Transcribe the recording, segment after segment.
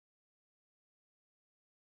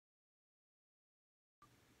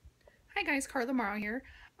Hi guys, Carla Morrow here.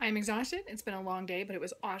 I'm exhausted. It's been a long day, but it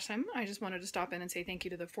was awesome. I just wanted to stop in and say thank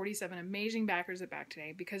you to the 47 amazing backers that backed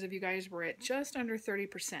today. Because of you guys, we're at just under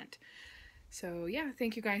 30%. So yeah,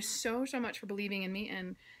 thank you guys so much for believing in me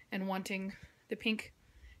and wanting the pink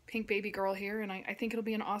baby girl here. And I think it'll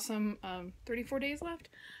be an awesome 34 days left.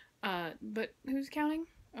 But who's counting?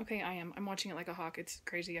 Okay, I am. I'm watching it like a hawk. It's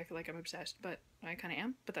crazy. I feel like I'm obsessed, but I kind of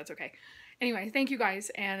am, but that's okay. Anyway, thank you guys.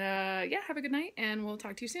 And yeah, have a good night and we'll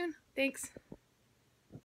talk to you soon. Thanks.